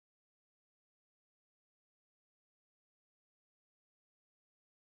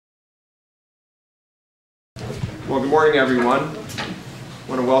Well, good morning, everyone. I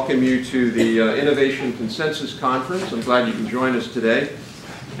want to welcome you to the Innovation Consensus Conference. I'm glad you can join us today.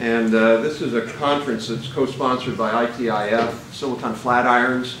 And this is a conference that's co-sponsored by ITIF, Silicon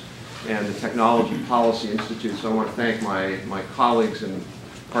Flatirons, and the Technology Policy Institute. So I want to thank my colleagues and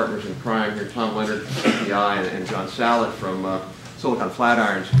partners in crime here, Tom Leonard, ITI, and John Sallet from Silicon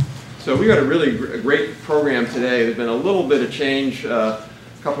Flatirons. So we got a really great program today. There's been a little bit of change. A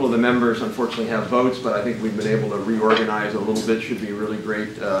couple of the members unfortunately have votes, but I think we've been able to reorganize a little bit. Should be a really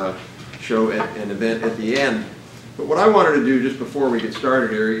great show and event at the end. But what I wanted to do just before we get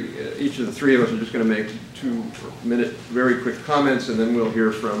started here, each of the three of us are just going to make 2-minute very quick comments, and then we'll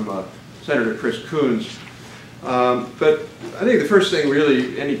hear from Senator Chris Coons. But I think the first thing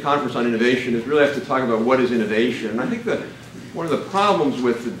really, any conference on innovation is really have to talk about what is innovation. And I think that one of the problems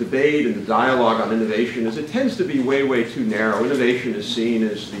with the debate and the dialogue on innovation is it tends to be way too narrow. Innovation is seen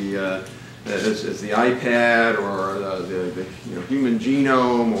as the iPad or the human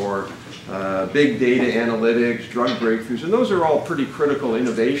genome or big data analytics, drug breakthroughs, and those are all pretty critical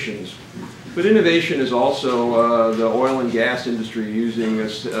innovations. But innovation is also the oil and gas industry using a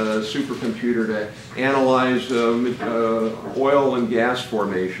supercomputer to analyze oil and gas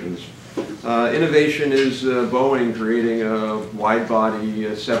formations. Innovation is Boeing creating a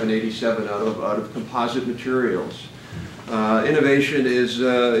wide-body 787 out of composite materials. Innovation is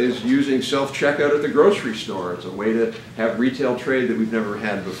using self-checkout at the grocery store. It's a way to have retail trade that we've never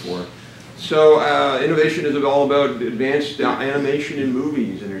had before. So innovation is all about advanced animation in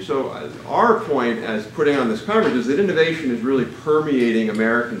movies. And so our point as putting on this conference is that innovation is really permeating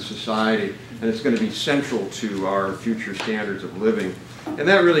American society, and it's going to be central to our future standards of living. And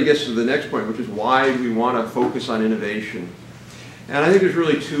that really gets to the next point, which is why we want to focus on innovation. And I think there's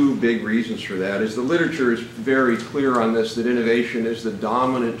really two big reasons for that. The literature is very clear on this, that innovation is the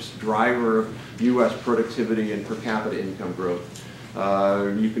dominant driver of U.S. productivity and per capita income growth.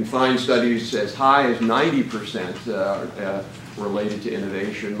 You can find studies as high as 90% related to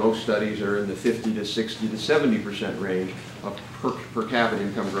innovation. Most studies are in the 50 to 60 to 70% range of per capita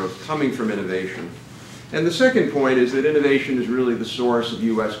income growth coming from innovation. And the second point is that innovation is really the source of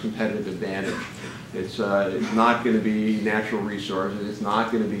U.S. competitive advantage. It's not going to be natural resources. It's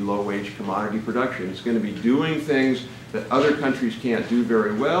not going to be low-wage commodity production. It's going to be doing things that other countries can't do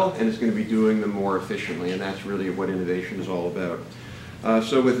very well, and it's going to be doing them more efficiently, and that's really what innovation is all about.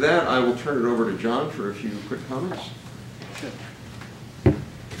 So with that, I will turn it over to John for a few quick comments.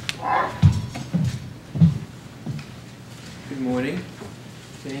 Good morning.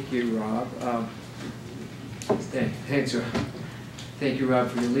 Thank you, Rob. Thanks, Rob. Thank you, Rob,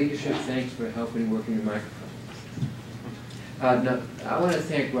 for your leadership. Thanks for helping working the microphone. No, I want to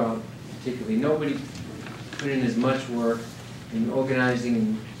thank Rob particularly. Nobody put in as much work in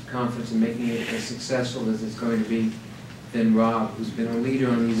organizing the conference and making it as successful as it's going to be than Rob, who's been a leader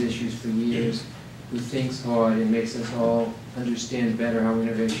on these issues for years, who thinks hard and makes us all understand better how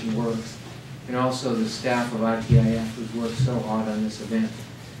innovation works, and also the staff of ITIF who's worked so hard on this event.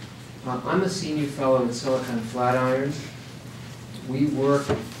 I'm a senior fellow at Silicon Flatirons. We work,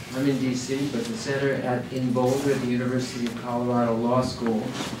 I'm in DC, but the center in Boulder at the University of Colorado Law School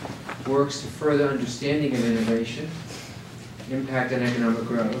works to further understanding of innovation, impact on economic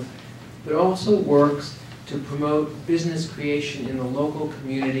growth, but also works to promote business creation in the local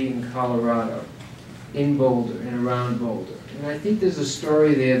community in Colorado, in Boulder and around Boulder. And I think there's a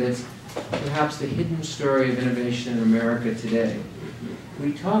story there that's perhaps the hidden story of innovation in America today.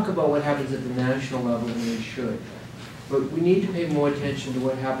 We talk about what happens at the national level, and we should, but we need to pay more attention to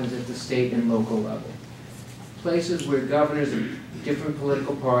what happens at the state and local level. Places where governors of different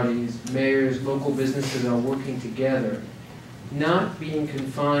political parties, mayors, local businesses are working together, not being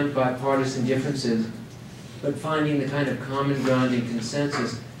confined by partisan differences, but finding the kind of common ground and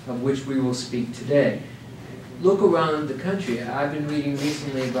consensus of which we will speak today. Look around the country. I've been reading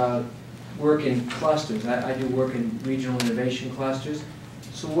recently about work in clusters. I do work in regional innovation clusters.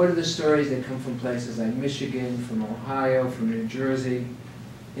 So what are the stories that come from places like Michigan, from Ohio, from New Jersey,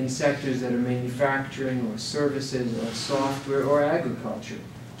 in sectors that are manufacturing or services or software or agriculture,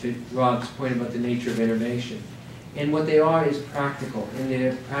 to Rob's point about the nature of innovation? And what they are is practical, and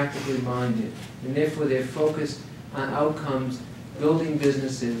they're practically minded. And therefore they're focused on outcomes, building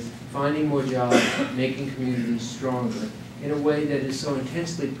businesses, finding more jobs, making communities stronger, in a way that is so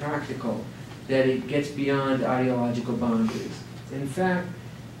intensely practical that it gets beyond ideological boundaries. In fact,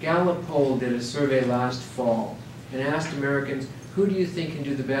 Gallup poll did a survey last fall and asked Americans, who do you think can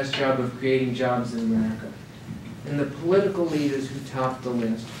do the best job of creating jobs in America? And the political leaders who topped the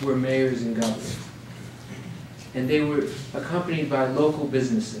list were mayors and governors. And they were accompanied by local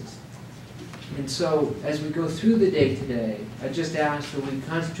businesses. And so, as we go through the day today, I just ask that we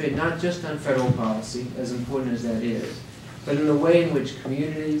concentrate not just on federal policy, as important as that is, but in the way in which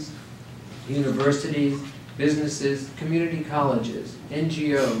communities, universities, businesses, community colleges,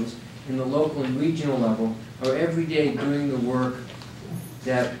 NGOs, in the local and regional level, are every day doing the work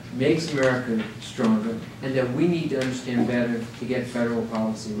that makes America stronger, and that we need to understand better to get federal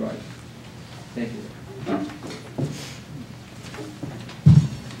policy right. Thank you.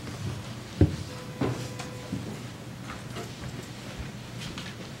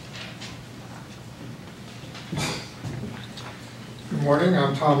 Good morning.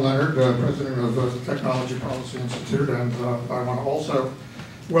 I'm Tom Leonard, President of the Technology Policy Institute, and I want to also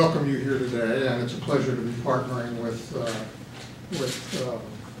welcome you here today, and it's a pleasure to be partnering with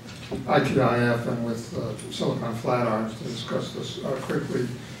ITIF and with Silicon Flatirons to discuss this critically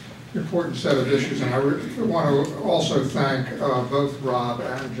important set of issues. And I want to also thank both Rob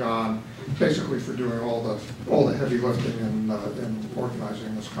and John, basically for doing all the heavy lifting in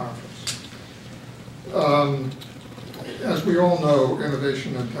organizing this conference. As we all know,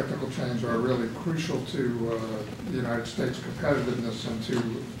 innovation and technical change are really crucial to the United States' competitiveness and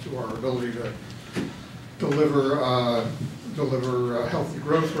to our ability to deliver healthy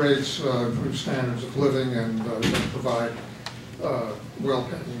growth rates, improve standards of living, and provide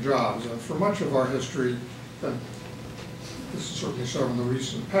well-paying jobs. And for much of our history, and this is certainly so in the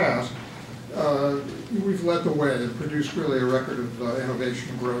recent past, we've led the way and produced really a record of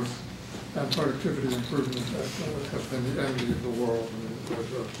innovation growth and productivity improvement that has been the envy of the world.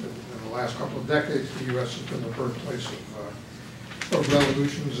 In the last couple of decades, the U.S. has been the birthplace of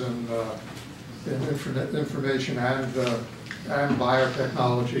revolutions in information and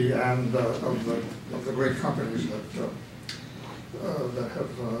biotechnology, and of the great companies that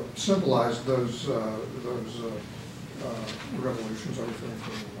have symbolized those revolutions, everything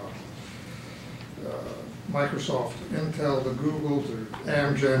from Microsoft, Intel, to Google, to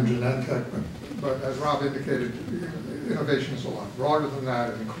Amgen, Genentech, but as Rob indicated, innovation is a lot broader than that.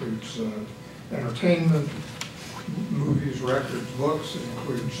 It includes entertainment, movies, records, books. It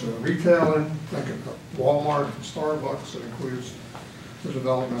includes retailing. Think of Walmart and Starbucks. It includes the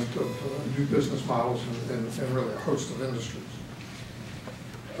development of new business models in really a host of industries.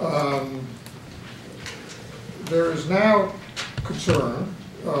 There is now concern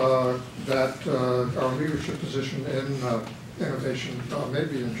that our leadership position in innovation may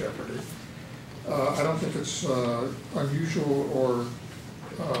be in jeopardy. I don't think it's unusual or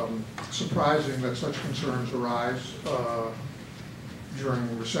surprising that such concerns arise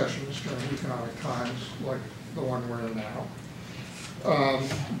during recessions, during economic times like the one we're in now.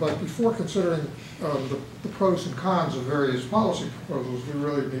 But before considering the pros and cons of various policy proposals, we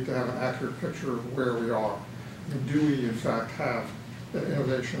really need to have an accurate picture of where we are. I mean, do we in fact have an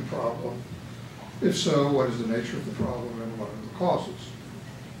innovation problem? If so, what is the nature of the problem and what are the causes?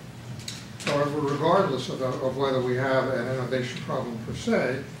 However, regardless of whether we have an innovation problem per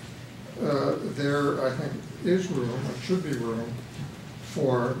se, there, I think, is room, or should be room,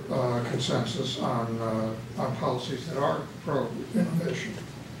 for consensus on policies that are pro-innovation.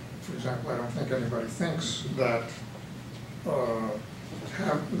 For example, I don't think anybody thinks that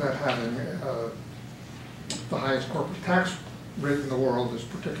having the highest corporate tax rate in the world is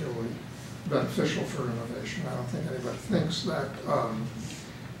particularly beneficial for innovation. I don't think anybody thinks that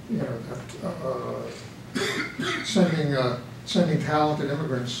sending talented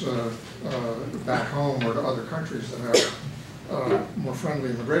immigrants back home or to other countries that have more friendly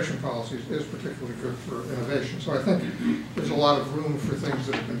immigration policies is particularly good for innovation. So I think there's a lot of room for things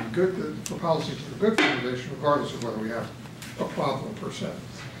that can be good, for policies that are good for innovation, regardless of whether we have a problem per se.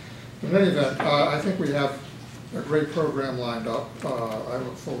 In any event, I think we have a great program lined up. I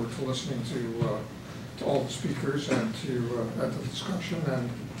look forward to listening to all the speakers and to the discussion. And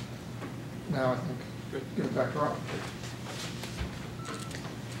now I think give it back to Rob.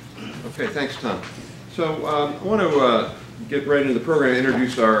 Okay, thanks, Tom. So I want to get right into the program and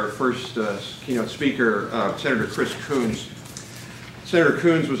introduce our first keynote speaker, Senator Chris Coons. Senator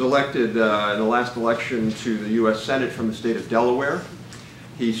Coons was elected in the last election to the U.S. Senate from the state of Delaware.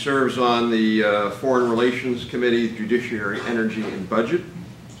 He serves on the Foreign Relations Committee, Judiciary, Energy, and Budget.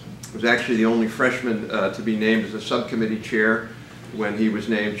 He was actually the only freshman to be named as a subcommittee chair when he was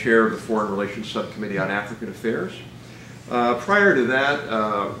named chair of the Foreign Relations Subcommittee on African Affairs. Prior to that,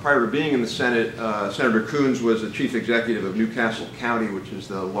 prior to being in the Senate, Senator Coons was the chief executive of Newcastle County, which is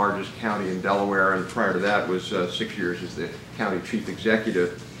the largest county in Delaware, and prior to that was 6 years as the county chief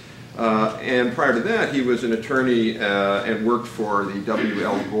executive. And prior to that, he was an attorney and worked for the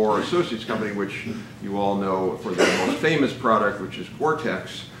W.L. Gore Associates Company, which you all know for their most famous product, which is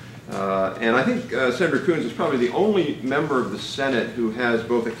Gore-Tex. And I think Senator Coons is probably the only member of the Senate who has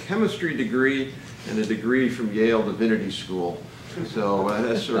both a chemistry degree and a degree from Yale Divinity School. So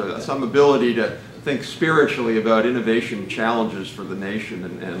that's sort of some ability to think spiritually about innovation challenges for the nation.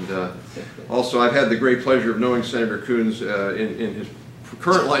 And also I've had the great pleasure of knowing Senator Coons in his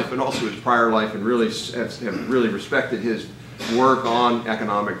current life and also his prior life, and really have really respected his work on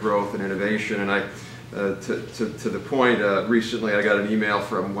economic growth and innovation. And I, to the point, recently I got an email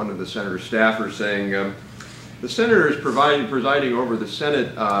from one of the senator's staffers saying, the senator is presiding over the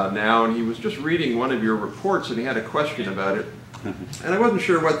Senate now, and he was just reading one of your reports and he had a question about it. And I wasn't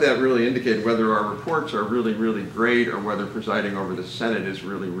sure what that really indicated, whether our reports are really, really great or whether presiding over the Senate is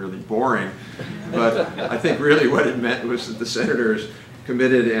really, really boring. But I think really what it meant was that the senator is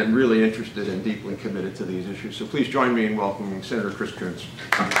committed and really interested and deeply committed to these issues. So please join me in welcoming Senator Chris Coons.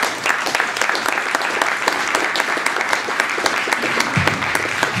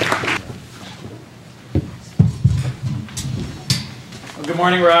 Well, good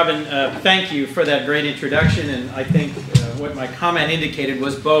morning, Rob, and thank you for that great introduction. And I think what my comment indicated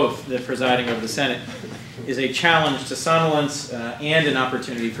was both that presiding over the Senate is a challenge to somnolence and an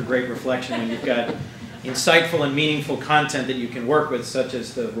opportunity for great reflection when you've got insightful and meaningful content that you can work with, such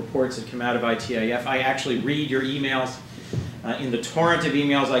as the reports that come out of ITIF. I actually read your emails. In the torrent of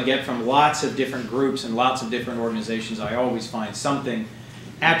emails I get from lots of different groups and lots of different organizations, I always find something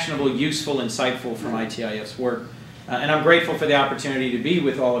actionable, useful, insightful from ITIF's work. And I'm grateful for the opportunity to be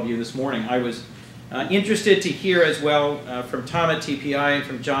with all of you this morning. I was interested to hear as well from Tom at TPI and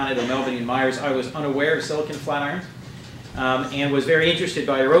from John at O'Melveny and Myers. I was unaware of Silicon Flatirons and was very interested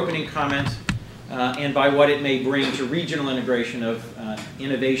by your opening comments and by what it may bring to regional integration of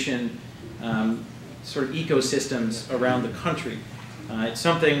innovation sort of ecosystems around the country. It's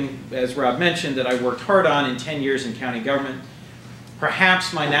something, as Rob mentioned, that I worked hard on in 10 years in county government.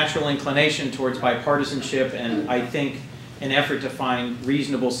 Perhaps my natural inclination towards bipartisanship and I think an effort to find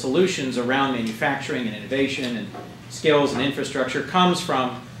reasonable solutions around manufacturing and innovation and skills and infrastructure comes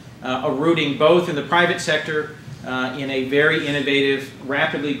from a rooting both in the private sector in a very innovative,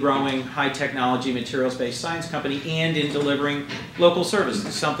 rapidly growing, high-technology, materials-based science company, and in delivering local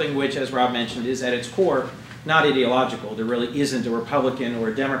services, something which, as Rob mentioned, is at its core not ideological. There really isn't a Republican or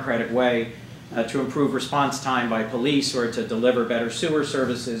a Democratic way to improve response time by police or to deliver better sewer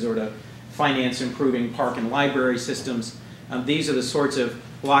services or to finance improving park and library systems. These are the sorts of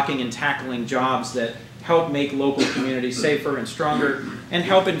blocking and tackling jobs that help make local communities safer and stronger and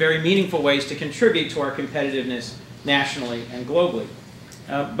help in very meaningful ways to contribute to our competitiveness nationally and globally.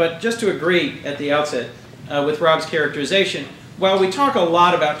 But just to agree at the outset with Rob's characterization, while we talk a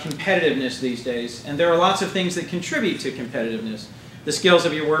lot about competitiveness these days, and there are lots of things that contribute to competitiveness, the skills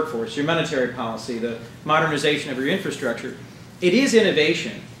of your workforce, your monetary policy, the modernization of your infrastructure, it is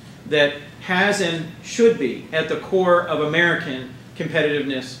innovation that has and should be at the core of American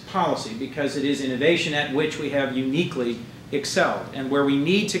competitiveness policy, because it is innovation at which we have uniquely excelled and where we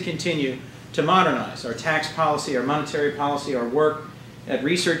need to continue to modernize our tax policy, our monetary policy, our work at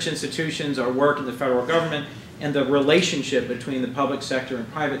research institutions, our work in the federal government, and the relationship between the public sector and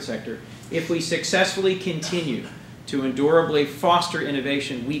private sector. If we successfully continue to endurably foster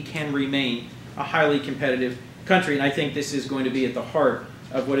innovation, we can remain a highly competitive country. And I think this is going to be at the heart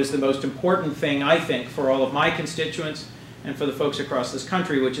of what is the most important thing, I think, for all of my constituents and for the folks across this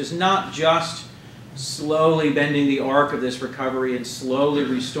country, which is not just slowly bending the arc of this recovery and slowly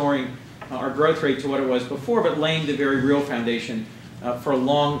restoring our growth rate to what it was before, but laying the very real foundation for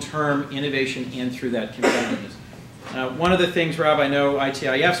long-term innovation and through that competitiveness. One of the things, Rob, I know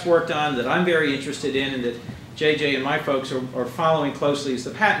ITIF's worked on that I'm very interested in and that JJ and my folks are following closely is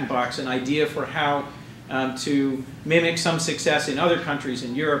the patent box, an idea for how to mimic some success in other countries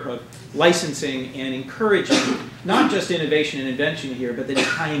in Europe of licensing and encouraging not just innovation and invention here, but then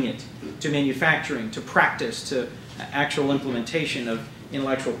tying it to manufacturing, to practice, to actual implementation of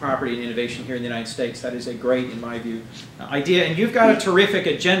intellectual property and innovation here in the United States. That is a great, in my view, idea. And you've got a terrific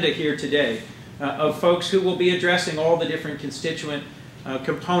agenda here today of folks who will be addressing all the different constituent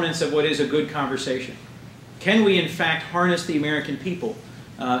components of what is a good conversation. Can we, in fact, harness the American people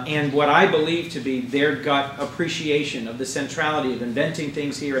and what I believe to be their gut appreciation of the centrality of inventing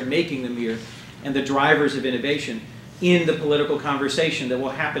things here and making them here and the drivers of innovation in the political conversation that will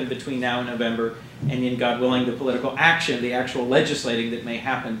happen between now and November, and in, God willing, the political action, the actual legislating that may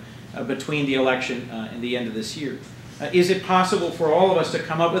happen between the election and the end of this year. Is it possible for all of us to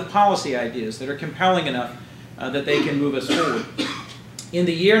come up with policy ideas that are compelling enough that they can move us forward? In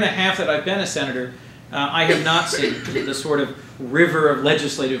the year and a half that I've been a senator, I have not seen the sort of river of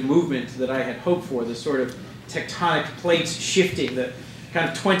legislative movement that I had hoped for, the sort of tectonic plates shifting that kind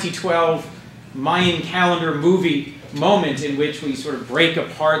of 2012 Mayan calendar movie moment in which we sort of break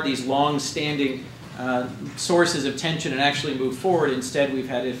apart these long-standing sources of tension and actually move forward. Instead, we've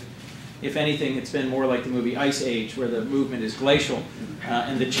had, if anything, it's been more like the movie Ice Age, where the movement is glacial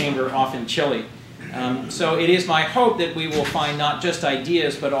and the chamber often chilly. So it is my hope that we will find not just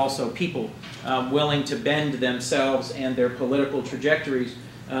ideas, but also people willing to bend themselves and their political trajectories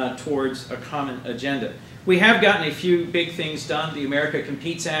towards a common agenda. We have gotten a few big things done. The America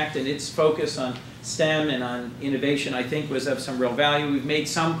Competes Act and its focus on STEM and on innovation, I think, was of some real value. We've made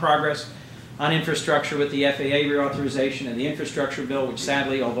some progress on infrastructure with the FAA reauthorization and the infrastructure bill, which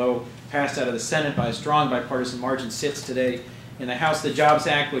sadly, although passed out of the Senate by a strong bipartisan margin, sits today in the House. The Jobs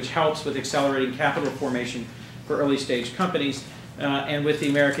Act, which helps with accelerating capital formation for early stage companies, and with the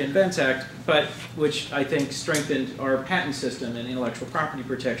America Invents Act, but which I think strengthened our patent system and intellectual property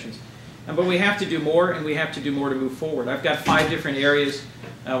protections. But we have to do more, and we have to do more to move forward. I've got 5 different areas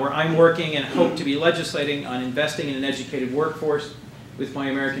where I'm working and hope to be legislating on investing in an educated workforce with my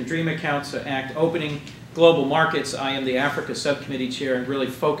American Dream Accounts Act, opening global markets. I am the Africa Subcommittee Chair and really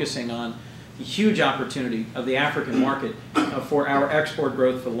focusing on the huge opportunity of the African market for our export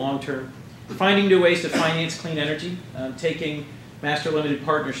growth for the long term. Finding new ways to finance clean energy, taking master limited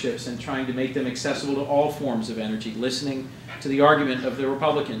partnerships and trying to make them accessible to all forms of energy, listening to the argument of the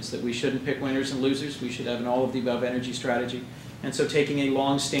Republicans that we shouldn't pick winners and losers, we should have an all-of-the-above energy strategy, and so taking a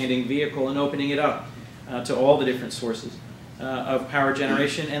long-standing vehicle and opening it up to all the different sources of power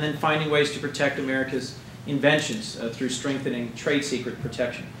generation, and then finding ways to protect America's inventions through strengthening trade secret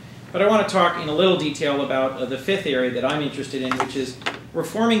protection. But I want to talk in a little detail about the 5th area that I'm interested in, which is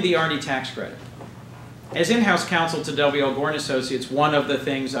reforming the R&D tax credit. As in-house counsel to W.L. Gore & Associates, one of the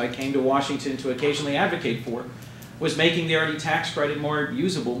things I came to Washington to occasionally advocate for was making the R&D tax credit more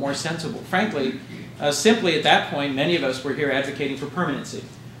usable, more sensible. Frankly, simply at that point, many of us were here advocating for permanency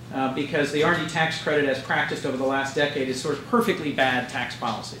because the R&D tax credit as practiced over the last decade is sort of perfectly bad tax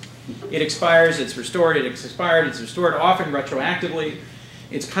policy. It expires, it's restored, it expired, it's restored, often retroactively.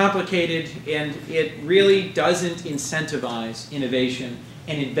 It's complicated, and it really doesn't incentivize innovation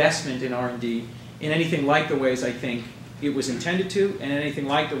and investment in R&D in anything like the ways I think it was intended to, and in anything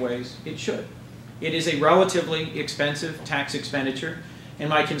like the ways it should. It is a relatively expensive tax expenditure, and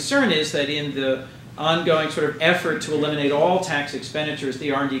my concern is that in the ongoing sort of effort to eliminate all tax expenditures,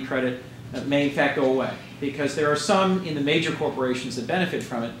 the R&D credit may in fact go away, because there are some in the major corporations that benefit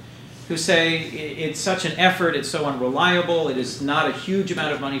from it who say it's such an effort, it's so unreliable, it is not a huge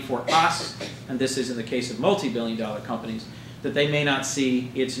amount of money for us, and this is in the case of multi-billion-dollar companies, that they may not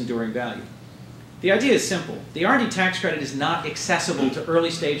see its enduring value. The idea is simple. The R&D tax credit is not accessible to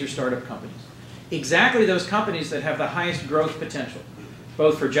early stage or startup companies. Exactly those companies that have the highest growth potential,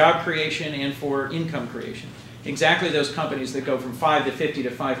 both for job creation and for income creation. Exactly those companies that go from 5 to 50 to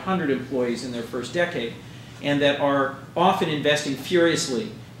 500 employees in their first decade, and that are often investing furiously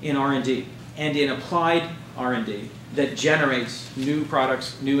in R&D and in applied R&D that generates new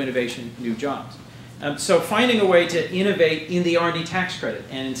products, new innovation, new jobs. So finding a way to innovate in the R&D tax credit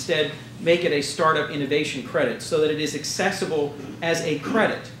and instead make it a startup innovation credit so that it is accessible as a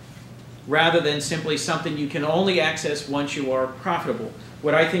credit rather than simply something you can only access once you are profitable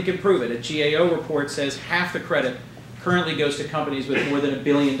would, I think, improve it. A GAO report says half the credit currently goes to companies with more than $1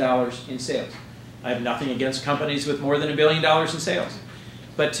 billion in sales. I have nothing against companies with more than $1 billion in sales.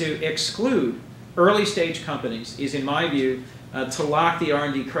 But to exclude early stage companies is, in my view, to lock the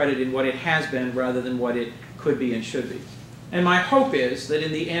R&D credit in what it has been rather than what it could be and should be. And my hope is that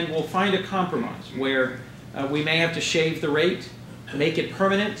in the end we'll find a compromise where we may have to shave the rate, make it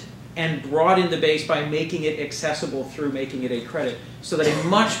permanent, and broaden the base by making it accessible through making it a credit so that a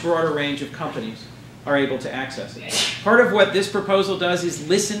much broader range of companies are able to access it. Part of what this proposal does is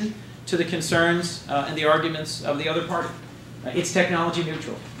listen to the concerns and the arguments of the other party. It's technology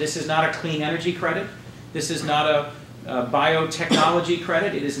neutral. This is not a clean energy credit. This is not a biotechnology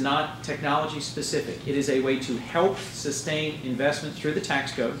credit. It is not technology specific. It is a way to help sustain investment through the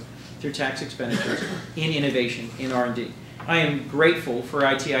tax code, through tax expenditures, in innovation, in R&D. I am grateful for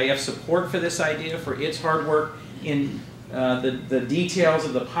ITIF's support for this idea, for its hard work in the details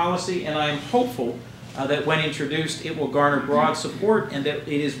of the policy, and I am hopeful that when introduced it will garner broad support and that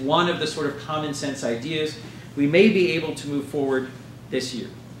it is one of the sort of common sense ideas we may be able to move forward this year.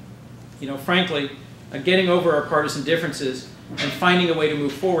 You know, frankly, getting over our partisan differences and finding a way to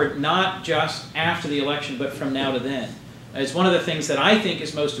move forward, not just after the election, but from now to then, is one of the things that I think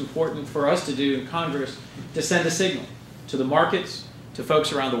is most important for us to do in Congress to send a signal to the markets, to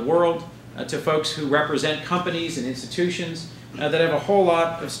folks around the world, to folks who represent companies and institutions that have a whole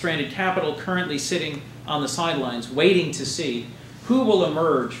lot of stranded capital currently sitting on the sidelines waiting to see who will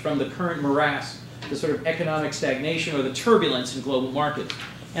emerge from the current morass, the sort of economic stagnation or the turbulence in global markets.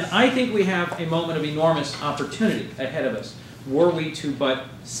 And I think we have a moment of enormous opportunity ahead of us, were we to but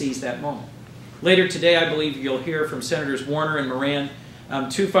seize that moment. Later today, I believe you'll hear from Senators Warner and Moran,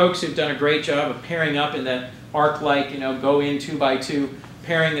 two folks who've done a great job of pairing up in that arc-like, go in 2 by 2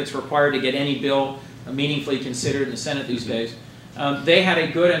 pairing that's required to get any bill meaningfully considered in the Senate these days. They had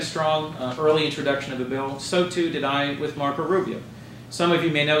a good and strong early introduction of a bill. So too did I with Marco Rubio. Some of you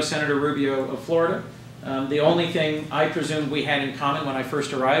may know Senator Rubio of Florida. The only thing I presumed we had in common when I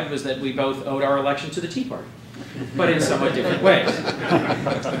first arrived was that we both owed our election to the Tea Party, but in somewhat different ways.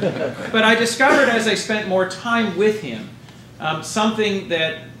 But I discovered as I spent more time with him something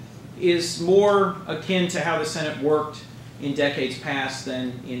that is more akin to how the Senate worked in decades past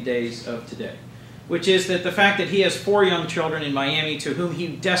than in days of today, which is that the fact that he has 4 young children in Miami to whom he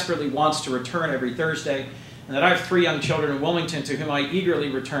desperately wants to return every Thursday, and that I have 3 young children in Wilmington to whom I eagerly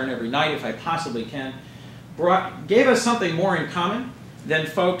return every night if I possibly can, gave us something more in common than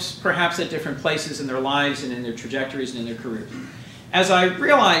folks perhaps at different places in their lives and in their trajectories and in their careers. As I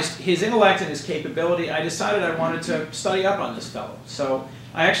realized his intellect and his capability, I decided I wanted to study up on this fellow. So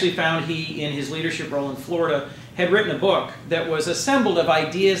I actually found he, in his leadership role in Florida, had written a book that was assembled of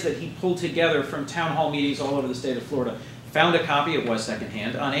ideas that he pulled together from town hall meetings all over the state of Florida. Found a copy, it was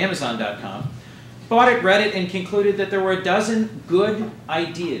secondhand, on Amazon.com. Bought it, read it, and concluded that there were a dozen good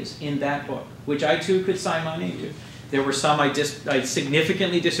ideas in that book, which I too could sign my name to. There were some I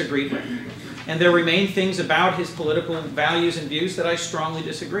significantly disagreed with. And there remain things about his political values and views that I strongly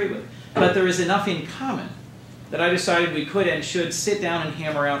disagree with. But there is enough in common that I decided we could and should sit down and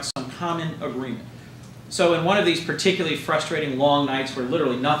hammer out some common agreement. So in one of these particularly frustrating long nights where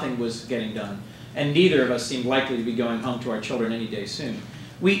literally nothing was getting done, and neither of us seemed likely to be going home to our children any day soon,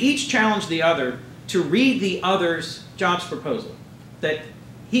 we each challenged the other to read the other's jobs proposal, that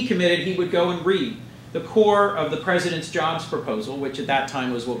he committed he would go and read the core of the president's jobs proposal, which at that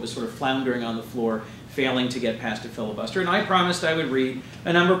time was what was sort of floundering on the floor, failing to get past a filibuster. And I promised I would read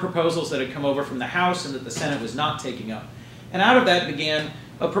a number of proposals that had come over from the House and that the Senate was not taking up. And out of that began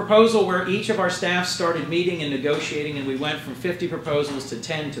a proposal where each of our staffs started meeting and negotiating, and we went from 50 proposals to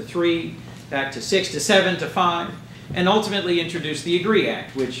 10 to 3, back to 6 to 7 to 5, and ultimately introduced the AGREE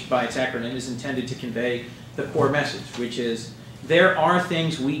Act, which by its acronym is intended to convey the core message, which is there are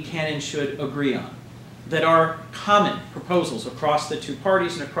things we can and should agree on that are common proposals across the 2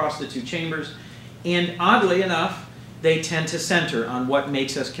 parties and across the 2 chambers, and oddly enough, they tend to center on what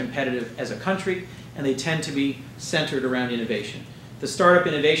makes us competitive as a country, and they tend to be centered around innovation. The Startup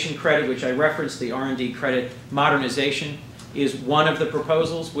Innovation Credit, which I referenced, the R&D credit modernization, is one of the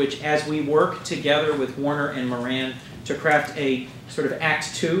proposals which, as we work together with Warner and Moran to craft a sort of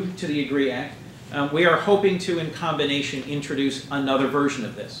Act 2 to the AGREE Act, we are hoping to, in combination, introduce another version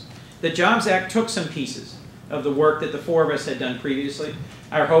of this. The Jobs Act took some pieces of the work that the 4 of us had done previously.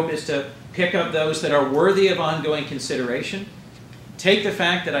 Our hope is to pick up those that are worthy of ongoing consideration, take the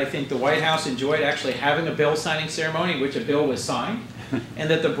fact that I think the White House enjoyed actually having a bill signing ceremony in which a bill was signed, and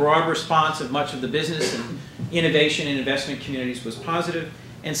that the broad response of much of the business and innovation and investment communities was positive,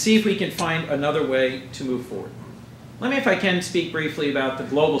 and see if we can find another way to move forward. Let me, if I can, speak briefly about the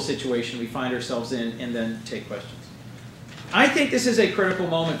global situation we find ourselves in, and then take questions. I think this is a critical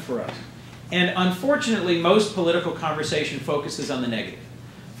moment for us. And unfortunately, most political conversation focuses on the negative,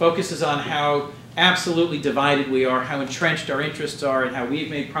 focuses on how absolutely divided we are, how entrenched our interests are, and how we've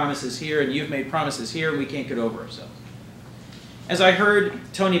made promises here and you've made promises here and we can't get over ourselves. As I heard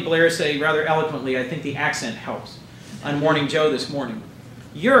Tony Blair say rather eloquently, I think the accent helps, on Morning Joe this morning.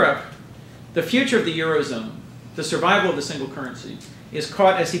 Europe, the future of the Eurozone, the survival of the single currency, is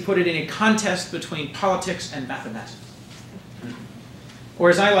caught, as he put it, in a contest between politics and mathematics. Or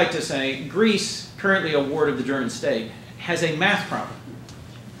as I like to say, Greece, currently a ward of the German state, has a math problem,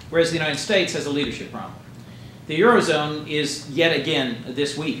 whereas the United States has a leadership problem. The Eurozone is yet again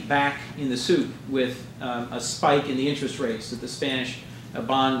this week back in the soup with a spike in the interest rates that the Spanish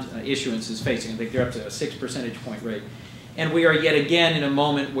bond issuance is facing. I think they're up to a 6 percentage point rate. And we are yet again in a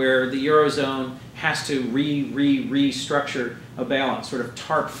moment where the Eurozone has to restructure a balance, sort of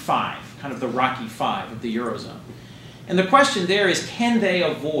TARP 5, kind of the Rocky 5 of the Eurozone. And the question there is, can they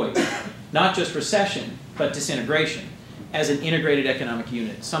avoid not just recession, but disintegration as an integrated economic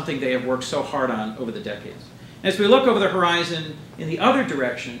unit, something they have worked so hard on over the decades. As we look over the horizon in the other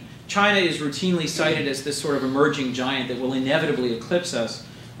direction, China is routinely cited as this sort of emerging giant that will inevitably eclipse us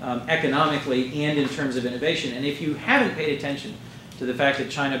economically and in terms of innovation. And if you haven't paid attention to the fact that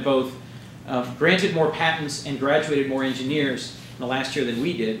China both granted more patents and graduated more engineers the last year than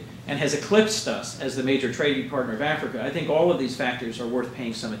we did, and has eclipsed us as the major trading partner of Africa. I think all of these factors are worth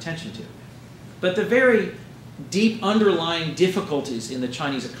paying some attention to. But the very deep underlying difficulties in the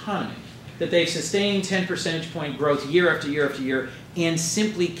Chinese economy, that they've sustained 10 percentage point growth year after year after year and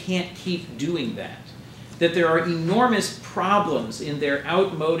simply can't keep doing that there are enormous problems in their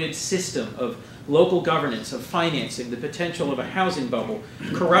outmoded system of local governance, of financing, the potential of a housing bubble,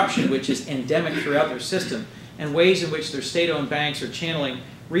 corruption which is endemic throughout their system, and ways in which their state-owned banks are channeling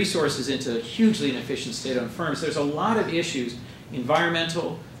resources into hugely inefficient state-owned firms. There's a lot of issues,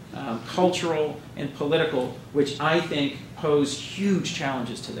 environmental, cultural, and political, which I think pose huge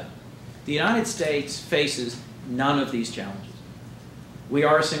challenges to them. The United States faces none of these challenges. We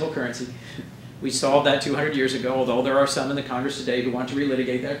are a single currency. We solved that 200 years ago, although there are some in the Congress today who want to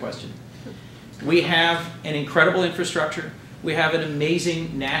relitigate that question. We have an incredible infrastructure. We have an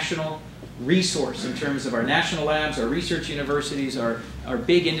amazing national resource in terms of our national labs, our research universities, our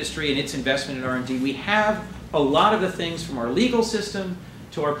big industry and its investment in R&D. We have a lot of the things from our legal system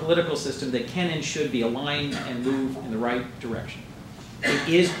to our political system that can and should be aligned and move in the right direction. It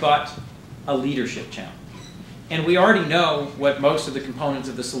is but a leadership challenge. And we already know what most of the components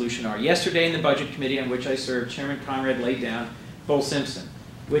of the solution are. Yesterday in the Budget Committee on which I served, Chairman Conrad laid down Bull Simpson,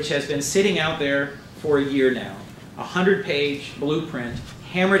 which has been sitting out there for a year now, a 100-page blueprint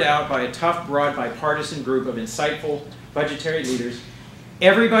hammered out by a tough, broad, bipartisan group of insightful budgetary leaders.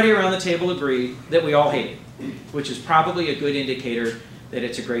 Everybody around the table agreed that we all hate it, which is probably a good indicator that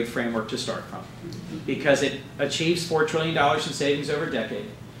it's a great framework to start from, because it achieves $4 trillion in savings over a decade,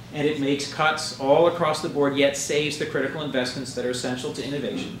 and it makes cuts all across the board, yet saves the critical investments that are essential to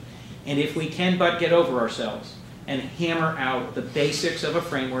innovation. And if we can but get over ourselves and hammer out the basics of a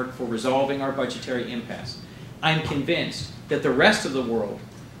framework for resolving our budgetary impasse, I'm convinced that the rest of the world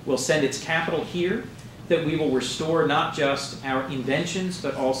will send its capital here, that we will restore not just our inventions,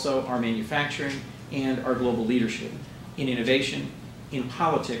 but also our manufacturing and our global leadership in innovation, in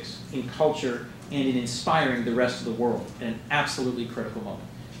politics, in culture, and in inspiring the rest of the world at an absolutely critical moment.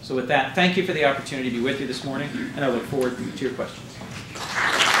 So with that, thank you for the opportunity to be with you this morning, and I look forward to your questions.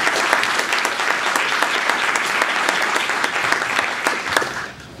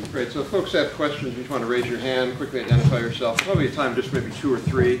 Great. So if folks have questions, you just want to raise your hand, quickly identify yourself. Probably a time just maybe 2 or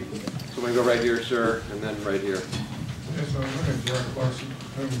 3. So we go right here, sir, and then right here. Yes, my name is Jack Larson.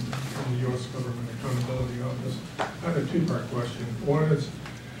 I'm from the U.S. Government Accountability Office. I have a 2-part question. One is,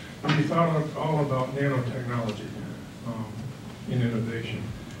 have you thought all about nanotechnology in innovation?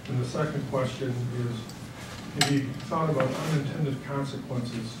 And the second question is, have you thought about unintended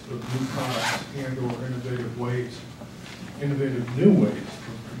consequences of new products and or innovative new ways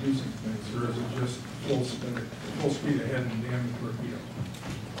of producing things, or is it just full speed ahead and damn the torpedo?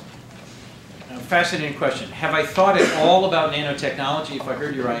 Fascinating question. Have I thought at all about nanotechnology, if I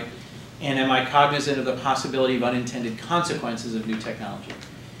heard you right, and am I cognizant of the possibility of unintended consequences of new technology?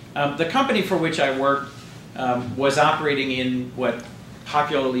 The company for which I worked was operating in what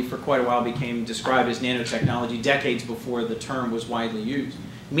popularly for quite a while became described as nanotechnology decades before the term was widely used,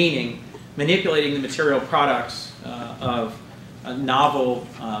 meaning manipulating the material products of novel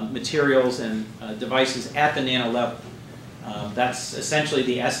materials and devices at the nano level. That's essentially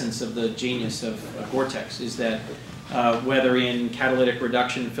the essence of the genius of Gore-Tex, is that whether in catalytic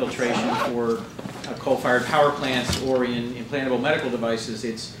reduction filtration for coal-fired power plants or in implantable medical devices,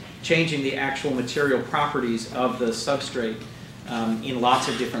 it's changing the actual material properties of the substrate in lots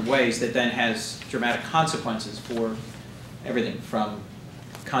of different ways that then has dramatic consequences for everything from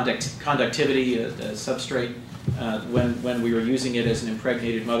conductivity, the substrate, when we were using it as an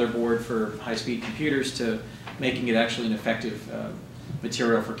impregnated motherboard for high-speed computers, to making it actually an effective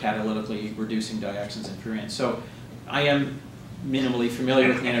material for catalytically reducing dioxins and furans. So I am minimally familiar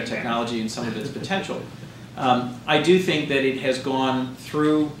with nanotechnology and some of its potential. I do think that it has gone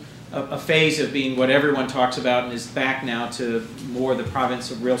through a phase of being what everyone talks about and is back now to more the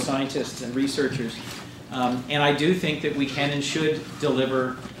province of real scientists and researchers. And I do think that we can and should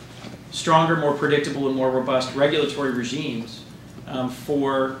deliver stronger, more predictable, and more robust regulatory regimes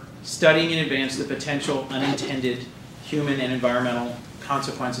for studying in advance the potential unintended human and environmental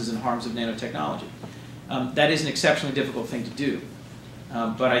consequences and harms of nanotechnology. That is an exceptionally difficult thing to do,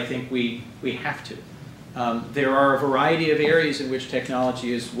 but I think we have to. There are a variety of areas in which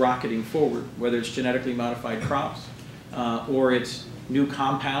technology is rocketing forward, whether it's genetically modified crops or it's new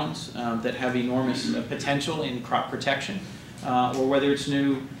compounds that have enormous potential in crop protection, or whether it's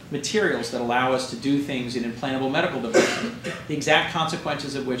new materials that allow us to do things in implantable medical devices, the exact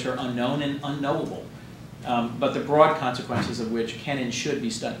consequences of which are unknown and unknowable, but the broad consequences of which can and should be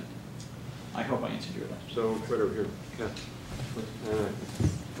studied. I hope I answered your question. So right over here, Ken.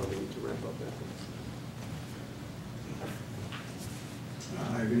 Probably need to wrap up that.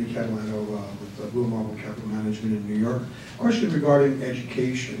 Hi, Vinny Catalano with Blue Marble Capital Management in New York. Question regarding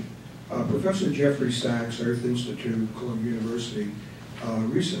education. Professor Jeffrey Sachs, Earth Institute, Columbia University,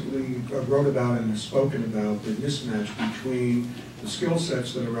 recently wrote about and has spoken about the mismatch between the skill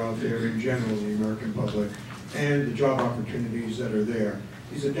sets that are out there in general in the American public and the job opportunities that are there.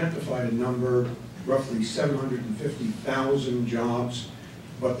 He's identified a number, roughly 750,000 jobs,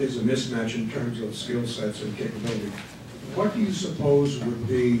 but there's a mismatch in terms of skill sets and capability. What do you suppose would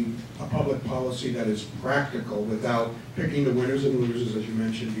be a public policy that is practical without picking the winners and losers, as you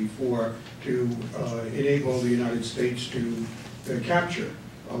mentioned before, to enable the United States to capture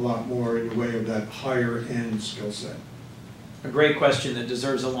a lot more in the way of that higher end skill set? A great question that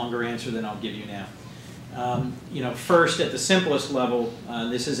deserves a longer answer than I'll give you now. First, at the simplest level,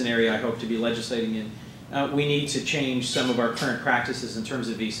 this is an area I hope to be legislating in, we need to change some of our current practices in terms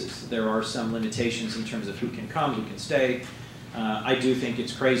of visas. There are some limitations in terms of who can come, who can stay. I do think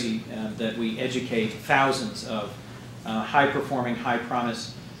it's crazy that we educate thousands of high-performing,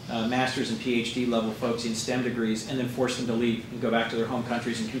 high-promise master's and PhD level folks in STEM degrees and then force them to leave and go back to their home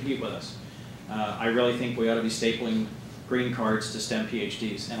countries and compete with us. I really think we ought to be stapling green cards to STEM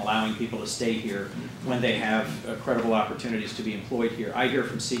PhDs and allowing people to stay here when they have credible opportunities to be employed here. I hear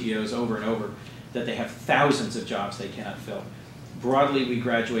from CEOs over and over that they have thousands of jobs they cannot fill. Broadly, we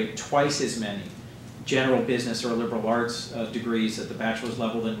graduate twice as many general business or liberal arts degrees at the bachelor's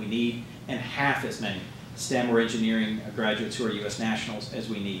level than we need, and half as many STEM or engineering graduates who are U.S. nationals as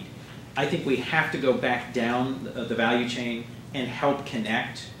we need. I think we have to go back down the value chain and help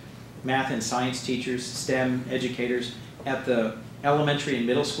connect math and science teachers, STEM educators at the elementary and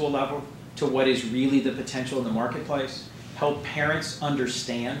middle school level to what is really the potential in the marketplace, help parents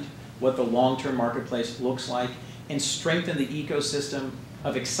understand what the long-term marketplace looks like, and strengthen the ecosystem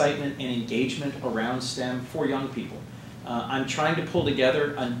of excitement and engagement around STEM for young people. I'm trying to pull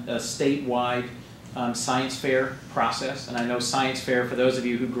together a statewide science fair process, and I know science fair, for those of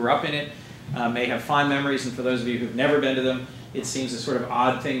you who grew up in it, may have fond memories, and for those of you who've never been to them, it seems a sort of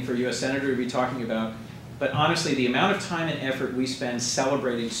odd thing for a U.S. Senator to be talking about. But honestly, the amount of time and effort we spend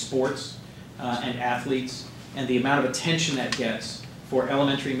celebrating sports and athletes, and the amount of attention that gets for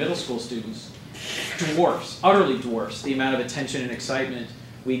elementary and middle school students utterly dwarfs the amount of attention and excitement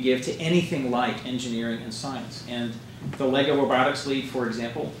we give to anything like engineering and science. And the LEGO Robotics League, for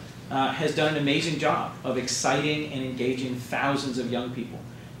example, has done an amazing job of exciting and engaging thousands of young people.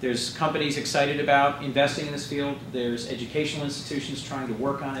 There's companies excited about investing in this field. There's educational institutions trying to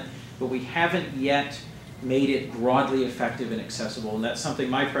work on it, but we haven't yet made it broadly effective and accessible. And that's something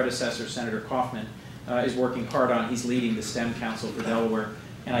my predecessor, Senator Kaufman, is working hard on. He's leading the STEM Council for Delaware,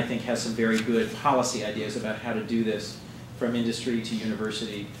 and I think has some very good policy ideas about how to do this from industry to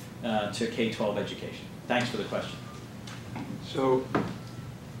university to K-12 education. Thanks for the question. So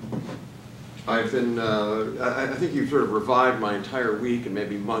I've been, I think you've sort of revived my entire week and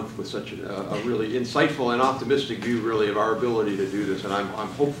maybe month with such a really insightful and optimistic view really of our ability to do this. And I'm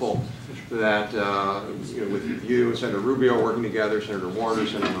hopeful that with you and Senator Rubio working together, Senator Warner,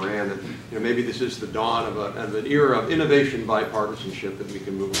 Senator Moran, that maybe this is the dawn of an era of innovation bipartisanship that we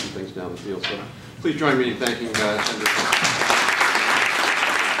can move some things down the field. So please join me in thanking Senator Coons.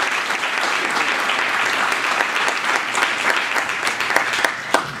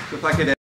 If I could